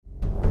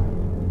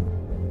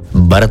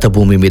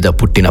భరతభూమి మీద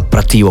పుట్టిన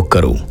ప్రతి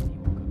ఒక్కరూ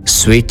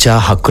స్వేచ్ఛా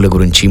హక్కుల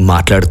గురించి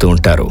మాట్లాడుతూ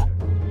ఉంటారు.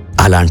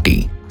 అలాంటి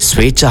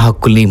స్వేచ్ఛా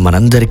హక్కుల్ని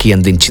మనందరికీ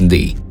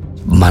అందించింది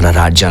మన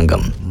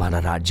రాజ్యాంగం.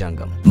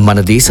 మన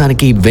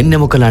దేశానికి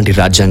వెన్నెముక లాంటి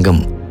రాజ్యాంగం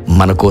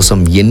మన కోసం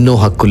ఎన్నో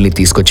హక్కుల్ని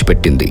తీసుకొచ్చి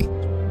పెట్టింది.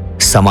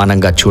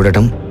 సమానంగా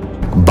చూడటం,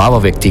 భావ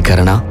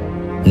వ్యక్తీకరణ,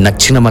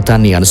 నచ్చిన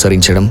మతాన్ని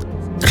అనుసరించడం,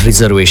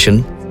 రిజర్వేషన్,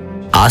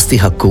 ఆస్తి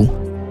హక్కు,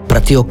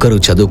 ప్రతి ఒక్కరూ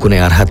చదువుకునే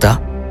అర్హత,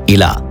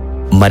 ఇలా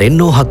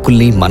మరెన్నో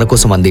హక్కుల్ని మన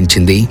కోసం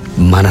అందించింది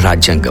మన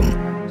రాజ్యాంగం.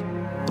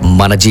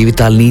 మన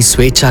జీవితాల్ని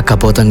స్వేచ్ఛా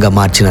కపోతంగా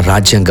మార్చిన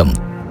రాజ్యాంగం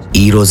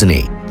ఈ రోజునే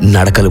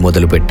నడకలు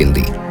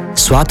మొదలుపెట్టింది.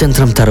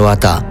 స్వాతంత్రం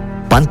తర్వాత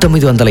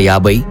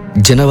 1950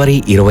 జనవరి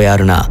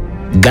 26న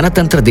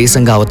గణతంత్ర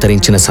దేశంగా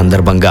అవతరించిన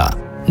సందర్భంగా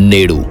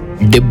నేడు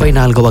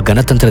 74వ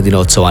గణతంత్ర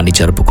దినోత్సవాన్ని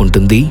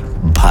జరుపుకుంటుంది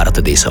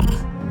భారతదేశం.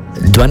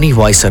 ధ్వని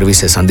వాయిస్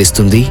సర్వీసెస్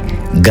అందిస్తుంది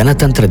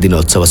గణతంత్ర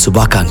దినోత్సవ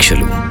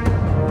శుభాకాంక్షలు.